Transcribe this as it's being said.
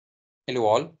Hello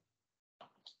all,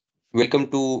 welcome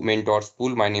to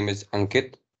mentorspool. My name is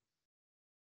Ankit.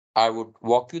 I would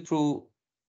walk you through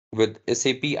with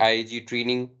SAP IAG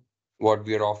training what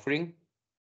we are offering.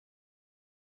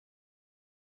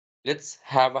 Let's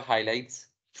have a highlights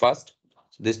first.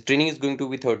 This training is going to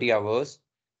be 30 hours.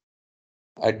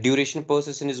 A duration per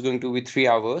session is going to be 3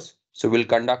 hours. So we'll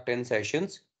conduct 10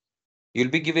 sessions. You'll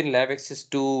be given live access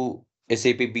to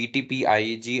SAP BTP,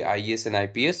 IAG, IAS and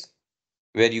IPS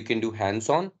where you can do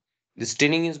hands-on. This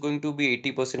training is going to be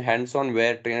 80% hands-on,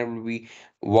 where trainer will be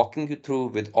walking you through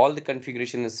with all the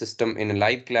configuration and system in a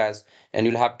live class, and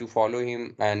you'll have to follow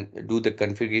him and do the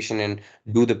configuration and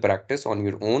do the practice on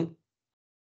your own.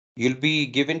 You'll be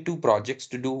given two projects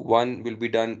to do. One will be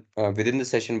done within the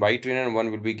session by trainer, and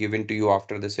one will be given to you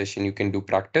after the session. You can do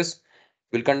practice.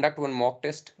 We'll conduct one mock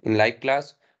test in live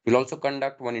class. We'll also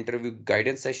conduct one interview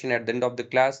guidance session at the end of the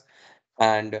class,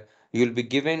 and you'll be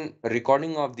given a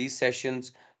recording of these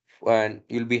sessions and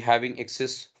you'll be having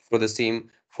access for the same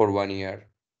for 1 year.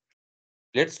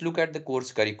 Let's look at the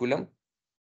course curriculum.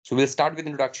 So we'll start with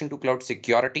introduction to cloud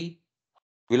security.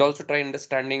 We'll also try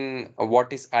understanding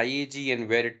what is IAG and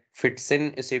where it fits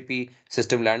in SAP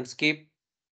system landscape.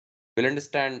 We'll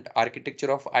understand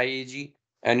architecture of IAG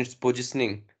and its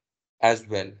positioning as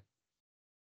well.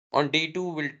 On day two,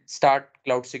 we'll start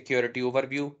cloud security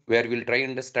overview, where we'll try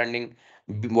understanding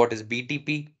what is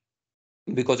BTP,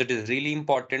 because it is really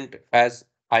important as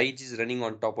IAG is running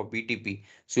on top of BTP.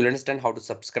 So you'll understand how to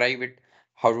subscribe it,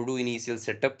 how to do initial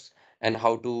setups, and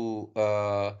how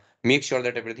to make sure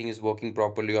that everything is working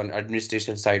properly on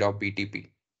administration side of BTP.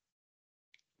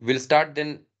 We'll start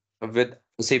then with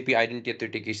SAP Identity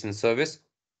Authentication Service.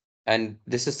 And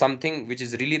this is something which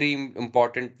is really, really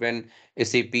important when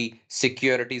SAP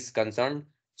security is concerned.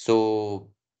 So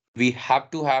we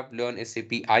have to have learn SAP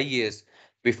IAS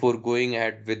before going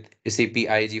ahead with SAP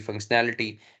IAG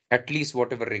functionality, at least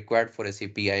whatever required for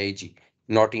SAP IAG,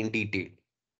 not in detail.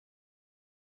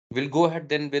 We'll go ahead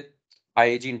then with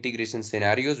IAG integration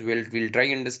scenarios. We'll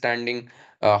try understanding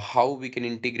how we can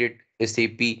integrate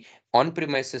SAP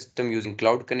on-premise system using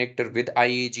Cloud Connector with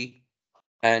IAG,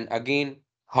 and again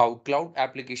how cloud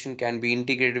application can be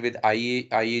integrated with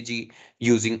IAG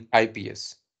using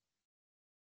IPS.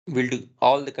 We'll do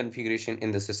all the configuration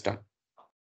in the system.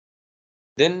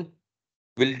 Then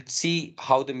we'll see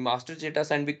how the master data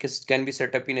sandbox can be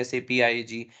set up in SAP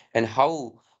IAG, and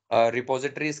how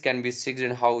repositories can be synced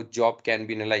and how job can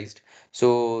be analyzed.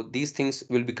 So these things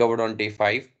will be covered on day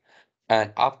 5.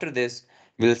 And after this,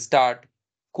 we'll start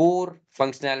core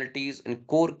functionalities and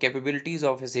core capabilities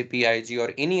of SAP IAG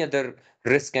or any other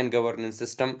risk and governance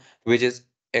system, which is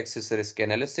access risk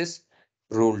analysis,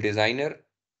 rule designer,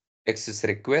 access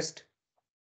request,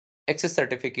 access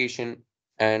certification,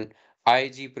 and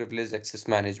IAG privileged access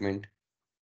management.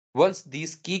 Once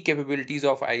these key capabilities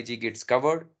of IAG gets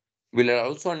covered, we'll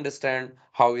also understand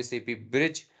how SAP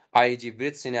Bridge, IAG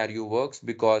Bridge scenario works,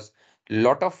 because a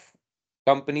lot of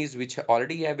companies which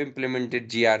already have implemented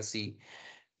GRC,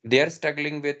 they are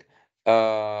struggling with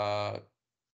uh,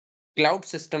 cloud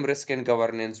system risk and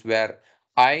governance, where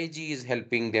IAG is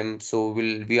helping them. So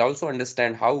will we also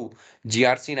understand how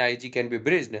GRC and IAG can be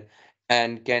bridged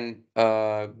and can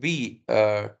be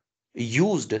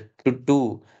used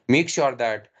to make sure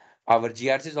that our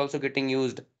GRC is also getting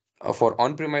used for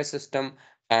on-premise system,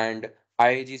 and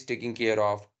IAG is taking care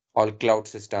of all cloud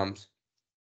systems.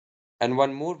 And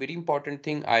one more very important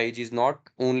thing, IAG is not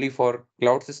only for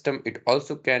cloud system, it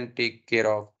also can take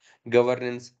care of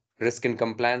governance, risk and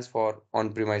compliance for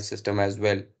on-premise system as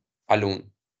well alone.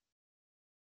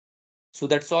 So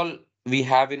that's all we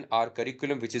have in our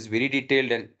curriculum, which is very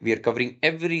detailed, and we are covering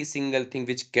every single thing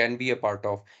which can be a part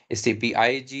of SAP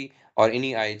IAG or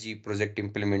any IAG project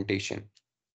implementation.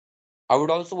 I would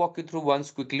also walk you through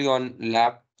once quickly on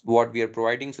lab what we are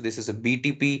providing. So this is a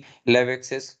BTP lab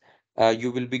access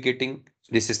you will be getting.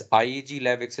 This is IAG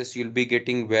lab access you'll be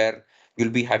getting, where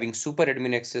you'll be having super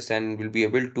admin access and will be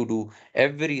able to do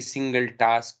every single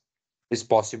task is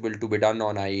possible to be done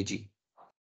on IAG.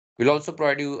 We'll also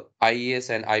provide you IAS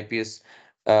and IPS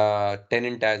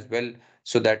tenant as well,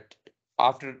 so that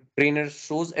after trainer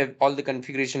shows all the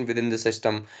configuration within the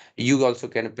system, you also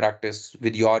can practice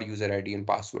with your user ID and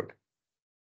password.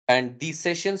 And these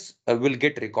sessions will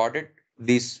get recorded.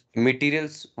 These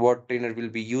materials what trainer will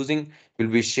be using will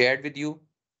be shared with you,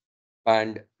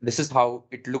 and this is how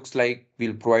it looks like.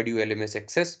 We'll provide you LMS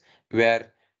access,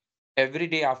 where every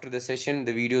day after the session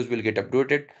the videos will get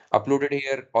uploaded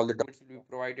here, all the documents will be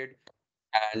provided,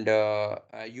 and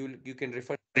you can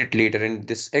refer to it later. And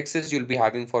this access you'll be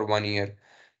having for 1 year.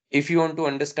 If you want to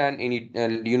understand any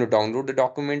download the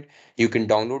document, you can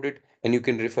download it. and you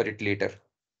can refer it later.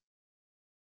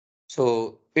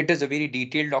 So it is a very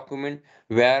detailed document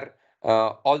where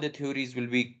all the theories will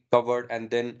be covered, and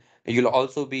then you'll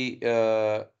also be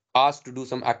asked to do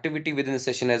some activity within the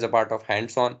session as a part of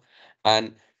hands-on.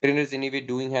 And trainers anyway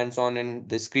doing hands-on, and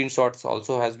the screenshots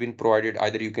also has been provided.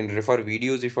 Either you can refer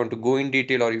videos if you want to go in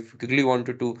detail, or if you quickly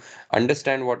wanted to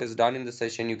understand what is done in the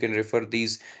session, you can refer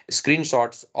these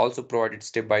screenshots also provided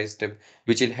step by step,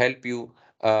 which will help you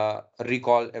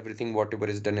recall everything whatever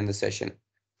is done in the session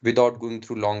without going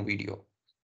through long video.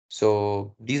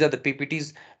 So these are the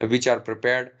PPTs which are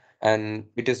prepared, and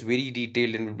it is very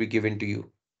detailed and will be given to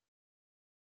you.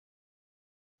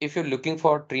 If you're looking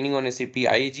for training on SAP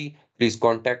IAG, please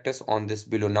contact us on this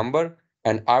below number.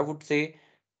 And I would say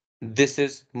this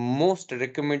is most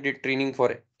recommended training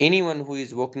for anyone who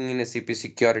is working in SAP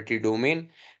security domain.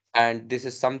 And this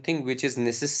is something which is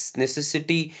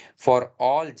necessity for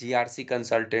all GRC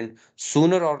consultant.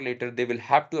 Sooner or later, they will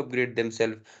have to upgrade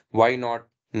themselves. Why not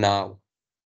now?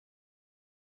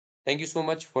 Thank you so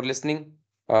much for listening.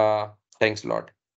 Thanks a lot.